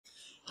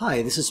Hi,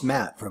 this is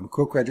Matt from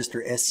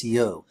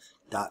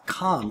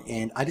QuickRegisterSEO.com,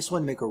 and I just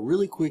want to make a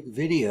really quick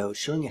video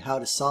showing you how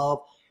to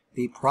solve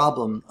the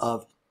problem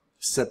of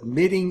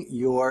submitting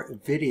your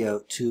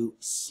video to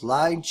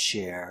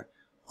SlideShare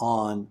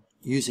on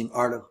using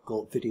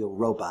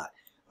ArticleVideoRobot.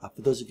 For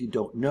those of you who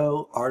don't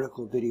know,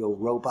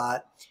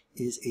 ArticleVideoRobot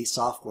is a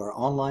software,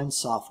 online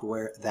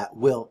software that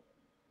will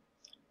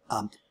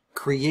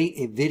create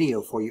a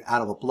video for you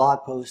out of a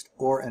blog post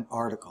or an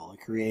article. It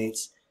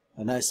creates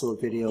a nice little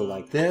video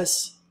like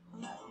this.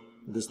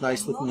 This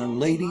nice looking young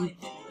lady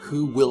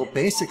who will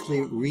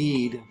basically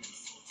read,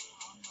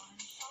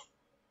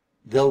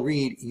 they'll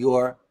read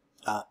your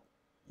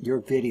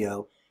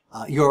video,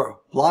 your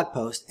blog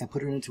post, and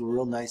put it into a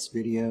real nice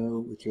video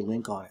with your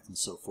link on it and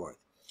so forth.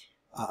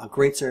 A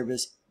great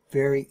service,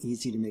 very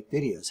easy to make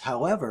videos.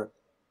 However,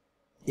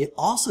 it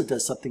also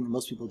does something that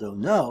most people don't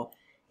know.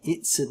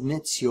 It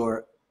submits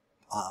your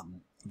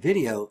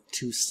video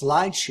to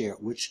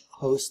SlideShare, which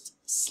hosts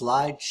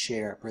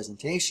SlideShare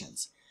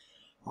presentations.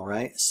 All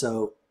right,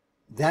 so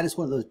that is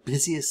one of those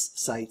busiest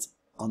sites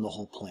on the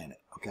whole planet.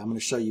 Okay, I'm going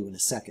to show you in a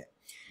second.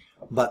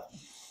 But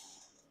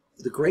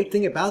the great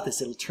thing about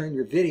this, it'll turn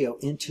your video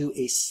into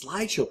a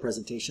slideshow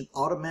presentation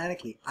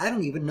automatically. I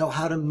don't even know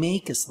how to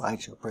make a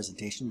slideshow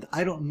presentation.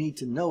 I don't need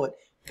to know it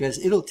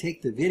because it'll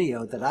take the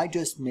video that I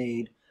just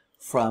made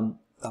from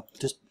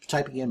just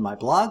typing in my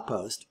blog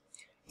post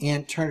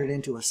and turn it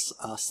into a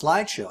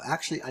slideshow.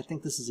 Actually, I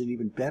think this is an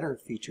even better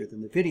feature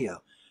than the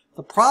video.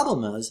 The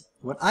problem is,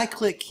 when I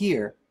click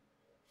here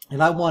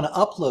and I want to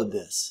upload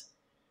this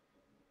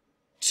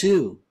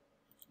to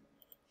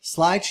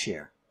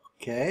SlideShare,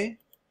 okay,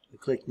 I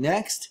click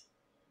next.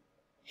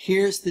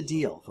 Here's the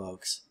deal,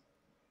 folks.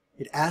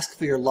 It asks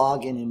for your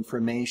login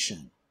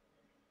information.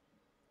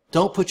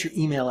 Don't put your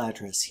email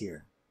address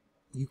here.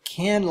 You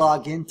can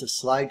log into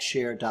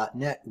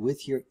slideshare.net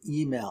with your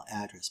email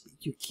address,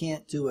 but you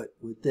can't do it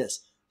with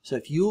this. So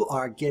if you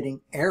are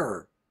getting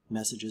error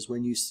messages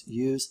when you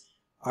use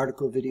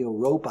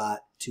ArticleVideoRobot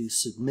to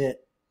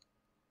submit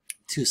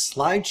to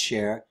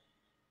SlideShare,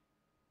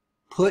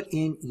 put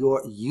in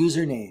your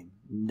username,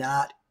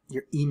 not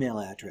your email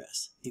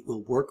address. It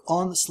will work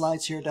on the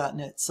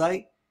slideshare.net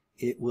site.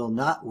 It will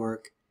not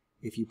work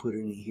if you put it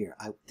in here.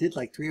 I did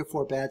like 3 or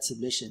 4 bad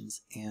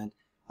submissions and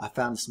I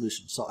found the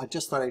solution. So I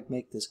just thought I'd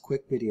make this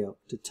quick video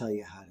to tell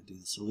you how to do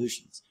the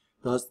solutions.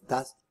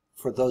 That's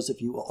for those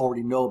of you who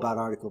already know about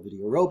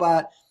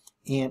ArticleVideoRobot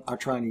and are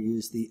trying to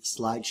use the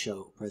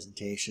slideshow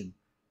presentation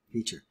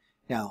feature.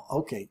 Now,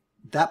 okay,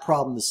 that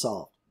problem is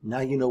solved.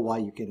 Now you know why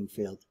you're getting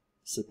failed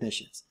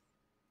submissions.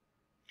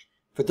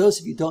 For those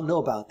of you who don't know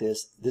about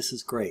this, this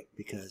is great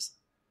because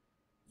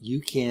you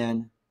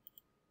can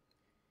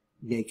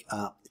make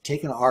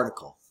take an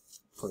article,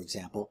 for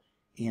example,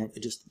 and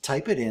just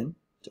type it in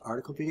to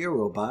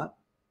ArticleVideoRobot.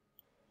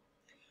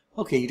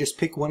 Okay, you just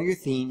pick one of your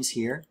themes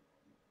here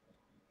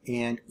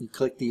and you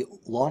click the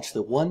launch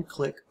the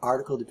one-click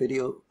article to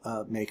video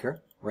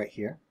maker right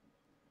here.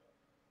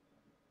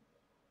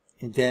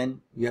 And then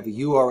you have a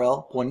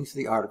URL pointing to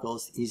the article.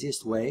 It's the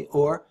easiest way,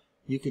 or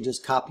you can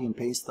just copy and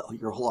paste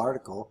your whole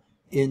article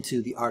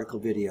into the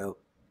article video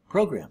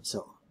program.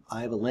 So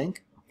I have a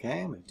link.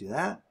 Okay, I'm going to do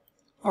that.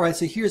 All right,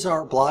 so here's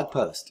our blog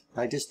post.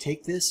 I just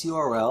take this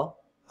URL,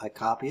 I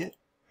copy it,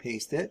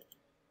 paste it,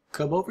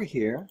 come over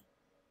here,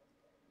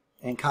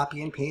 and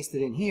copy and paste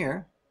it in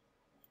here,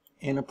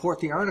 and import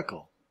the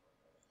article.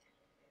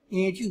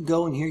 And you can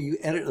go in here, you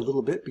edit a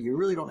little bit, but you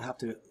really don't have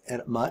to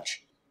edit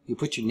much. You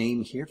put your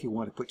name here if you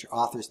want to put your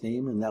author's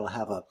name, and that'll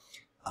have a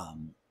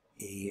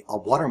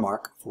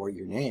watermark for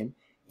your name,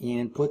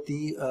 and put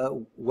the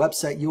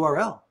website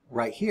URL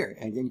right here.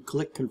 And then you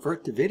click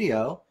Convert to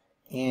Video,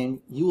 and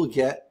you will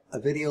get a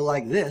video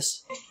like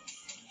this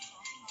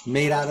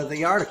made out of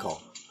the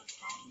article.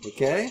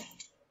 Okay?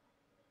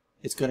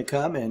 It's going to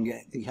come and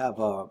you have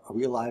a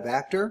real live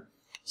actor,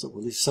 so at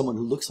least someone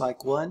who looks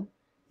like one,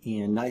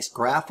 and nice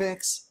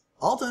graphics,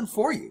 all done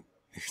for you.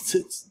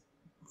 It's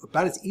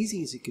about as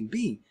easy as it can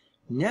be.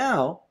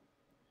 Now,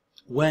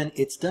 when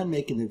it's done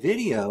making the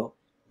video,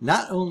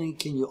 not only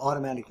can you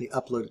automatically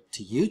upload it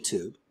to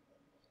YouTube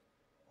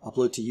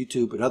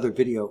and other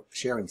video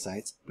sharing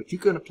sites, but you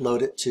can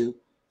upload it to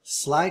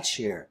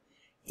SlideShare,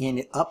 and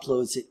it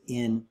uploads it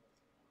in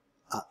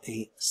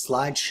a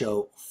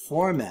slideshow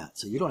format.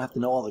 So you don't have to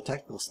know all the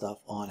technical stuff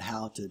on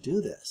how to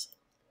do this.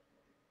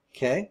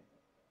 Okay?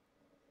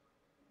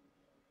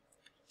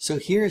 So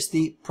here's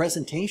the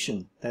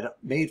presentation that it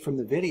made from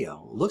the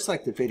video. It looks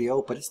like the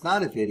video, but it's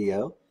not a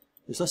video.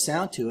 There's no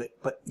sound to it,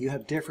 but you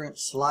have different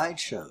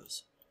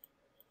slideshows.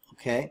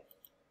 Okay?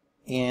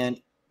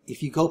 And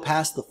if you go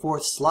past the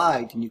 4th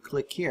slide and you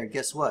click here,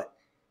 guess what?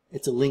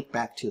 It's a link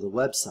back to the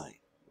website,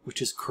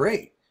 which is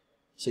great.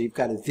 So you've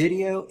got a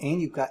video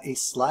and you've got a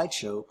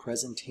slideshow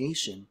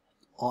presentation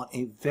on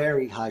a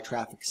very high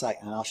traffic site,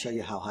 and I'll show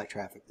you how high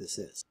traffic this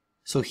is.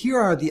 So here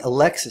are the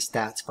Alexa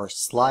stats for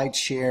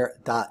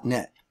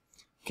slideshare.net.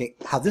 Okay,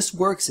 how this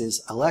works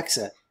is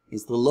Alexa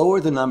is the lower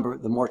the number,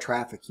 the more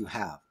traffic you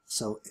have.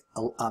 So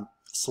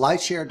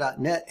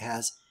SlideShare.net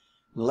has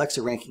an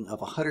Alexa ranking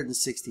of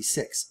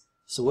 166.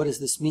 So what does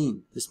this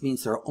mean? This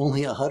means there are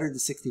only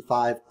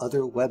 165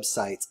 other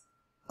websites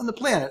on the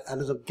planet out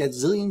of the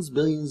gazillions,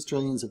 billions,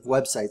 trillions of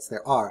websites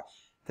there are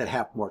that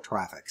have more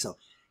traffic. So,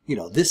 you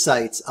know, this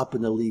site's up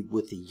in the league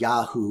with the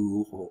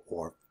Yahoo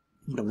or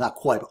you know, not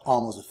quite, but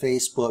almost a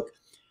Facebook.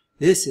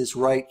 This is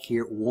right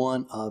here,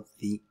 one of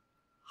the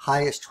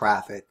highest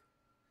traffic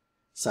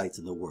sites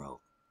in the world.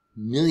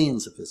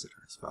 Millions of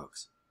visitors,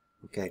 folks.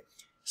 Okay.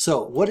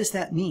 So what does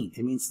that mean?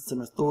 It means it's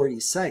an authority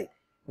site.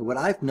 And what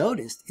I've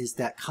noticed is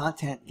that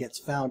content gets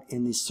found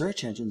in these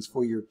search engines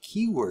for your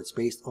keywords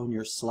based on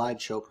your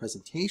slideshow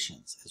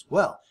presentations as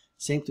well.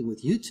 Same thing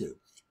with YouTube.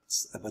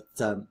 But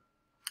a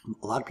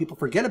lot of people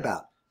forget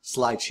about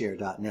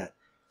slideshare.net.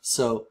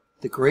 So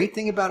the great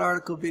thing about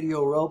Article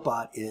Video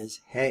Robot is,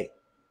 hey,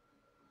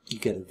 you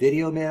get a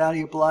video made out of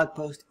your blog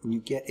post and you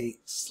get a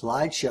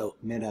slideshow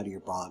made out of your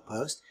blog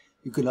post.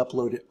 You can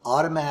upload it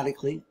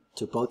automatically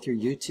to both your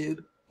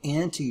YouTube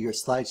and to your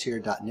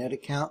slideshare.net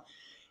account,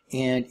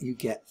 and you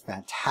get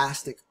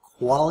fantastic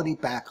quality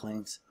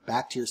backlinks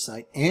back to your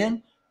site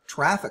and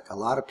traffic. A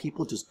lot of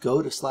people just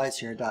go to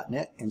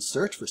slideshare.net and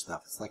search for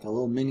stuff. It's like a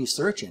little mini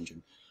search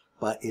engine,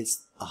 but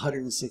it's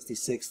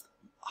 166th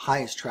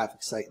highest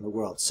traffic site in the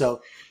world.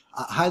 So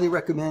I highly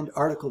recommend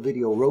Article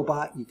Video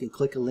Robot. You can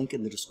click a link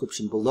in the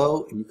description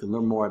below and you can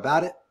learn more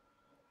about it.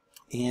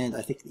 And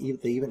I think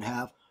they even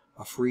have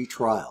a free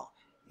trial.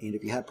 And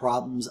if you have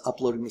problems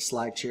uploading to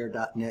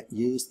slideshare.net,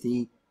 use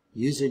the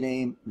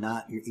username,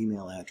 not your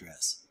email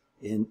address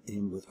in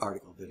with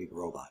Article Video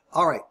Robot.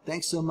 All right,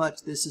 thanks so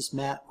much. This is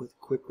Matt with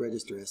Quick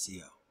Register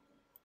SEO.